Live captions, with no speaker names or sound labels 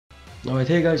Alright,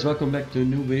 hey guys, welcome back to a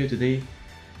new video. Today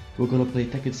we're gonna play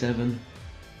Tekken 7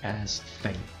 as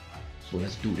Feng. So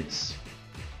let's do this.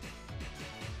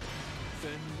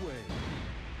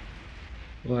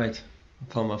 Alright,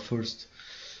 I found my first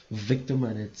victim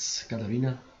and it's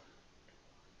Katarina.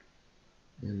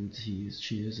 And she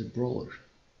is a brawler.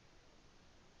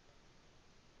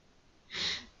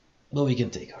 But we can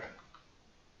take her.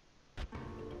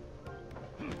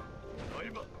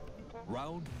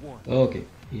 Round one. Okay,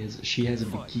 she has a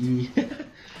bikini.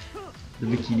 The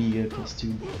bikini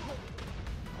costume.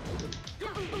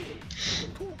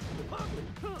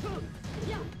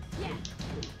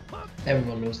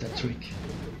 Everyone knows that trick.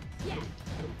 Yeah,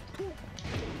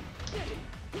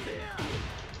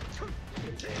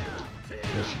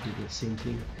 she did the same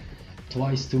thing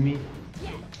twice to me.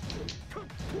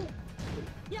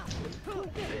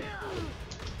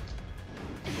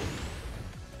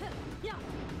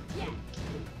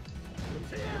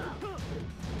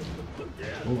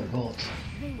 Oh my god.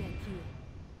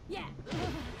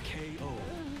 KO.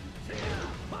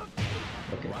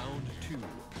 Okay. Round two.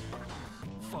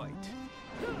 Fight.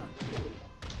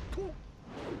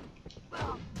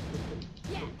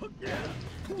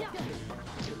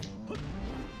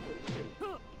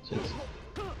 So it's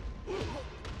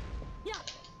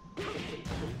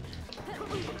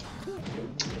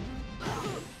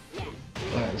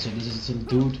alright, so this is some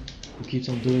dude who keeps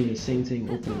on doing the same thing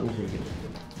over and over again.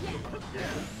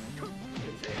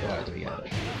 Alright, we got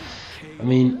her. I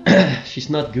mean, she's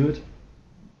not good.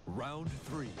 Round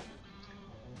three.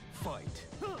 Fight.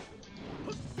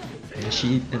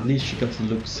 And at least she got the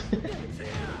looks.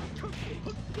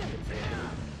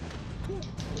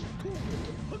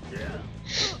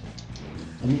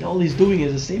 I mean, all he's doing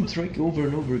is the same trick over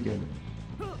and over again.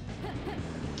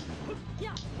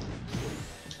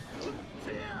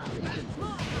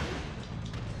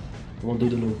 Come on, do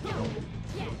the loop. Oh.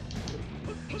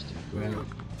 Just a grab.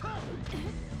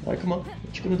 Alright, come on.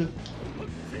 What you gonna do?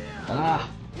 Ah!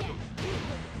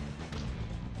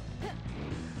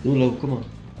 Do low, come on.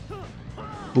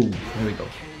 Boom, there we go.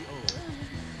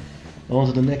 On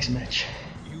to the next match.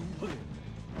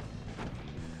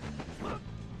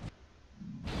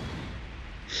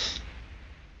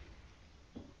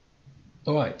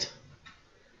 Alright.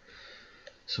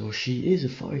 So she is a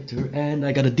fighter and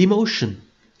I got a demotion.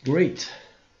 Great.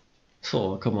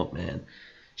 Oh, come on, man.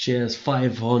 She has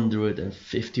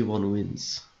 551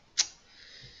 wins.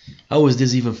 How is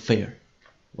this even fair?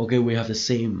 Okay, we have the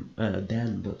same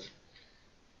Dan, but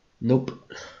nope.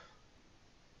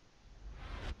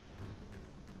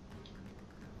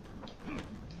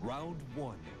 Round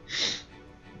one.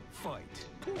 Fight.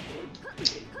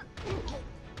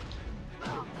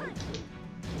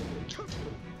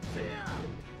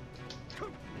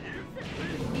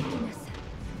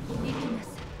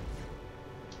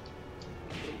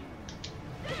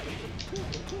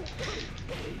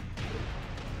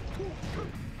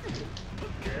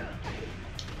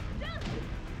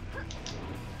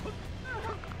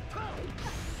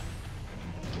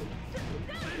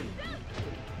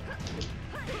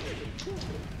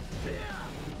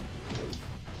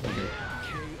 Okay,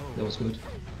 that was good.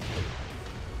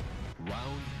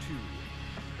 Round two.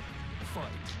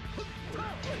 Fight.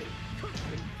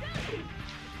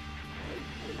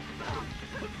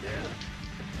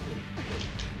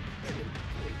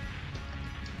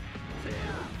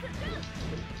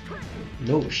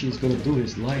 No, she's gonna do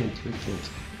his lion trick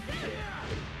first.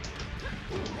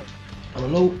 Kinda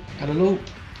low, kinda low.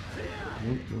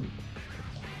 Nope, nope.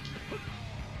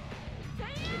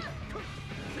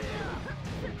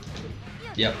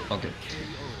 Yep, okay.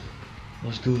 That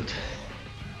was good.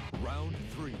 Round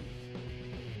three.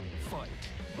 Fight.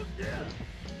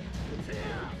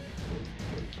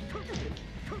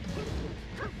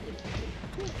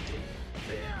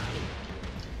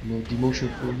 No demotion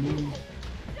for me.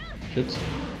 Shit.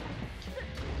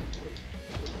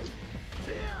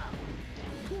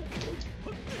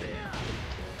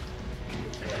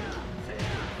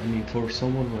 I mean, for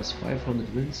someone who has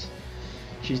 500 wins,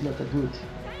 she's not that good.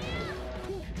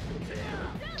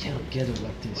 Can't get her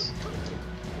like this.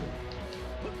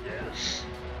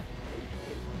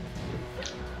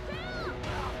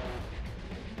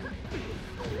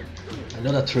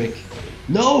 Another trick.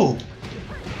 No!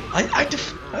 I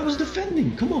was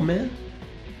defending. Come on, man.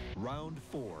 Round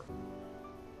four.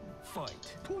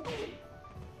 Fight.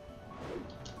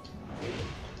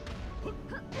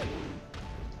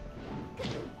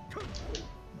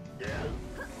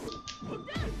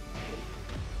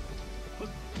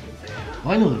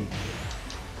 Finally.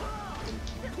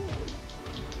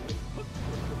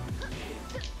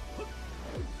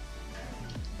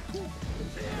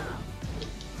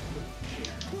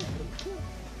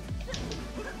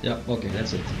 Yeah, okay,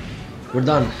 that's it. We're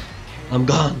done. I'm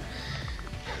gone.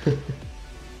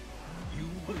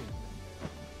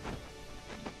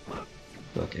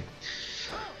 Okay.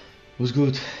 It was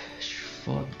good. She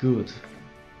fought good.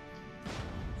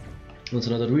 Wants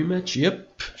another rematch?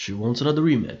 Yep, she wants another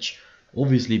rematch.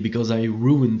 Obviously, because I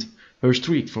ruined her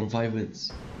streak from 5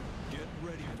 wins. Get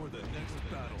ready for the next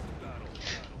battle.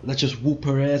 Let's just whoop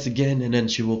her ass again and then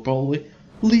she will probably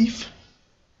leave.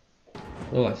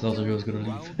 Oh, I thought she was gonna leave.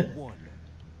 Round 1.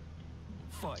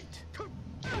 Fight.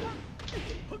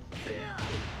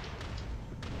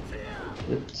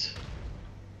 But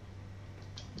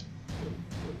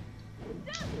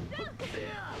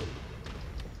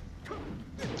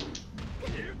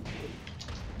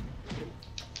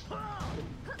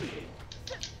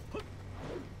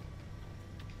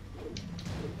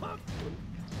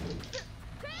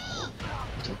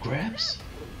the grabs?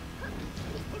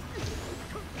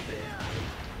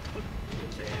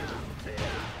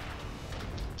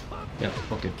 Yeah,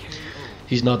 okay.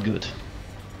 He's not good.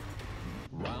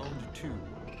 Round 2.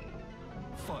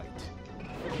 Fight.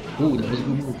 Oh, that was a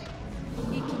good move.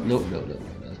 No,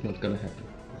 that's not gonna happen.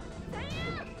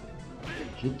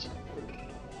 Shit.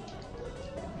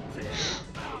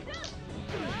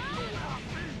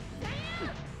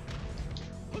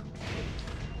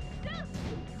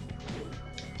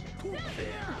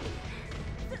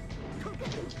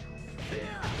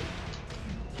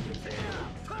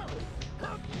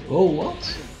 Oh,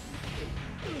 what?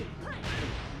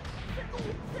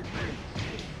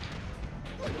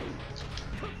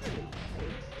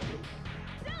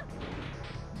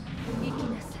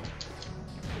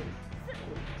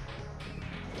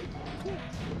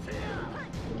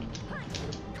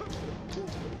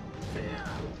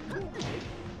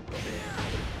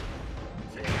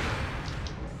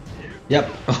 Yep.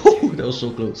 Oh, that was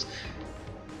so close.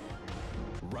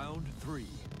 Round 3.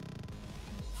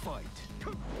 Fight.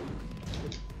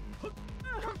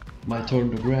 My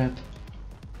turn to grab.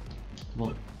 Come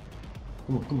on.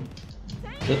 Come on, come on.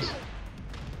 That's...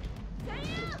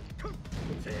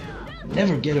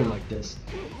 Never get her like this.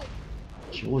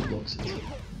 She always blocks it.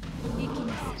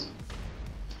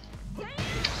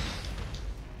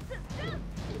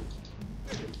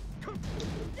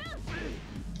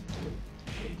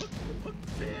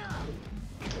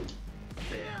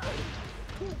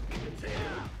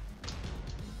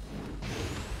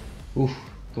 Oof,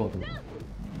 come on, come on.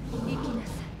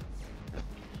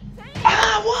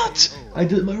 Ah, what? I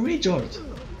did my recharge.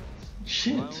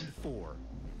 Shit. Round 4.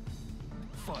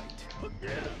 Fight.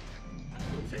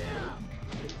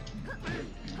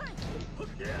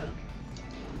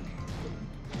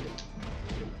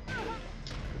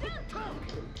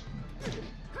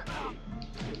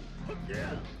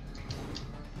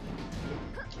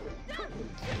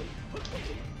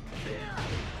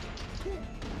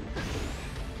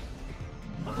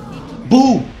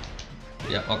 Boo!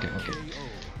 Yeah, okay, okay.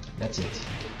 That's it.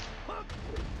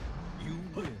 You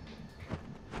win.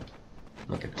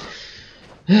 Okay.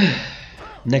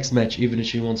 Next match, even if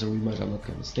she wants a rematch, I'm not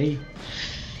gonna stay.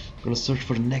 I'm gonna search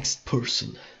for the next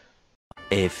person.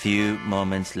 A few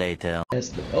moments later.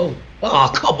 Oh,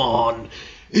 come on!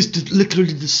 It's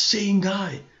literally the same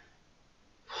guy.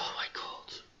 Oh my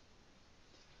god.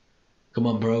 Come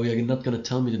on, bro, you're not gonna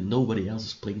tell me that nobody else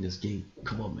is playing this game.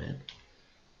 Come on, man.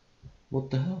 What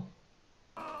the hell?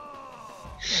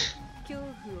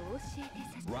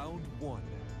 Round 1.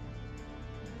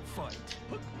 Fight.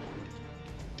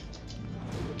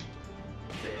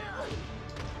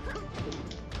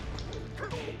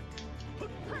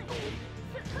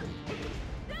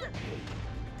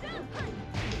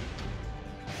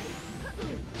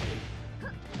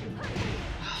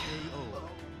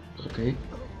 Okay.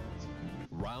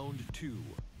 Round 2.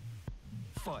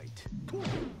 Fight.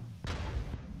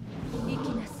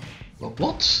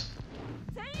 What?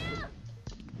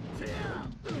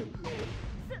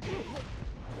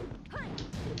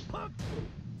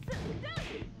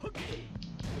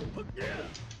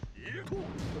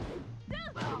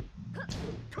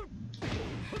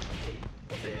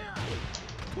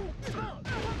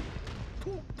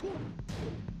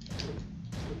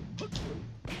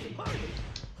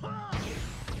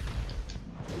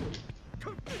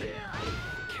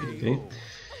 Okay.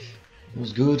 It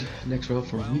was good. Next round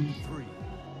for Round me. 3.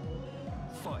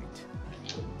 Fight.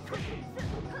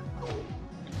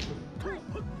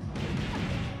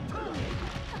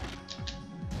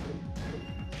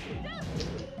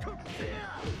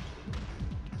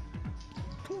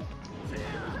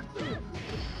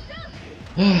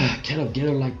 Cannot get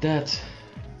her like that.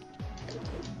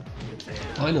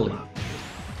 Finally.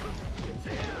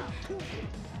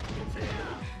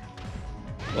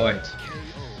 Alright.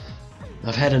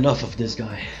 I've had enough of this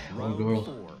guy. Or Round girl.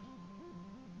 4.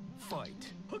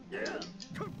 Fight.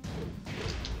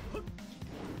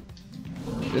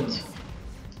 Good.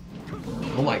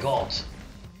 Oh my god.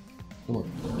 Come on.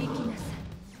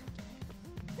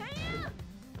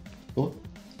 Oh.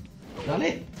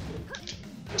 Dale.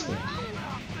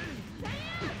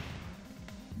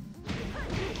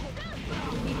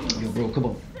 Yo, bro, come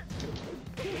on.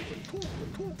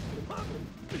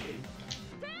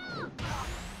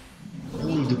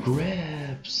 Only the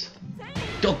grabs.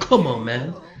 Oh, come on,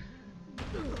 man.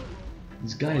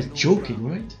 This guy is joking,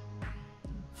 right?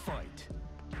 Fight.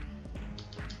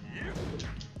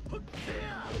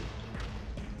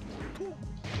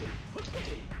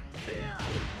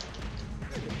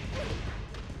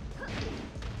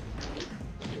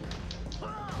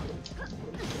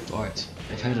 Alright,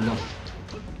 I've had enough.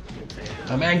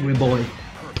 I'm angry, boy.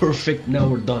 Perfect, now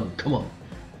we're done. Come on.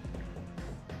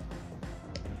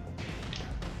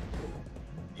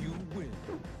 You win.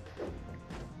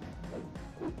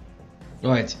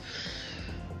 Alright.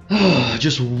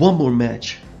 Just one more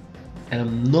match. And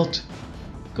I'm not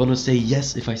gonna say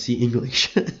yes if I see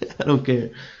English. I don't care.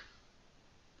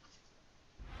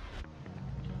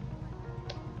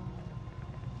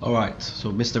 Alright,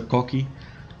 so Mr. Cocky.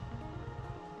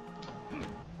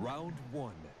 Round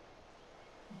 1.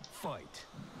 Fight.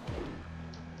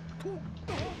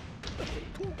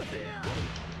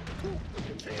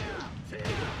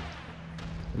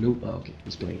 Nope, oh, okay,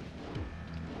 he's playing.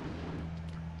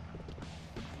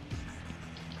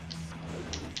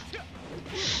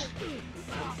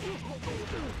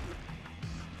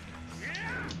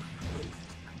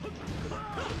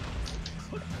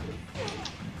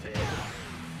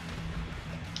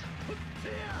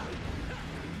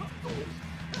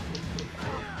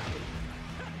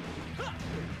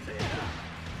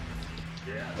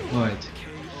 Alright.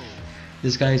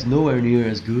 This guy is nowhere near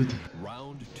as good,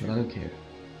 Round but 2. I don't care.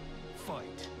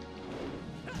 Fight.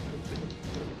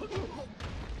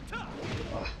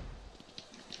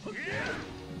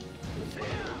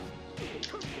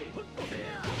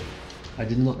 I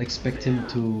did not expect him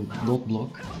to not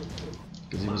block,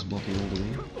 because he was blocking all the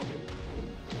way.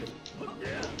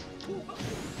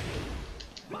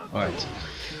 Alright.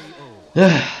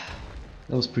 That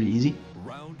was pretty easy.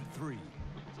 Round 3.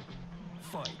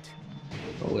 Fight.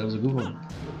 Oh, that was a good one.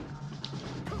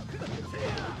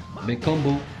 Big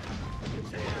combo.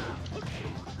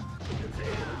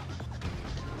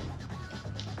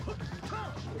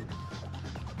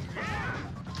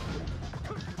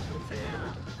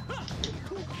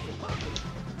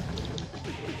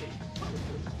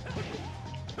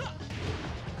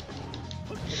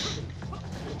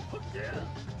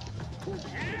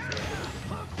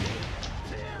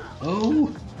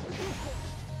 Oh!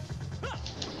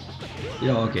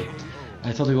 Yeah, okay.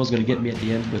 I thought he was gonna get me at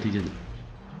the end, but he didn't.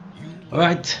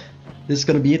 Alright, this is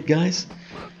gonna be it, guys.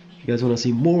 If you guys wanna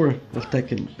see more of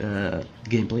Tekken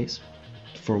gameplays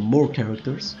for more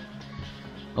characters,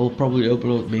 I will probably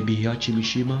upload maybe Hiachi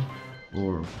Mishima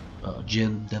or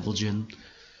Jin, Devil Jin,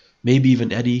 maybe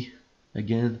even Eddie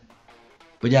again.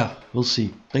 But yeah, we'll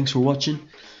see. Thanks for watching,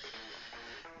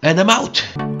 and I'm out!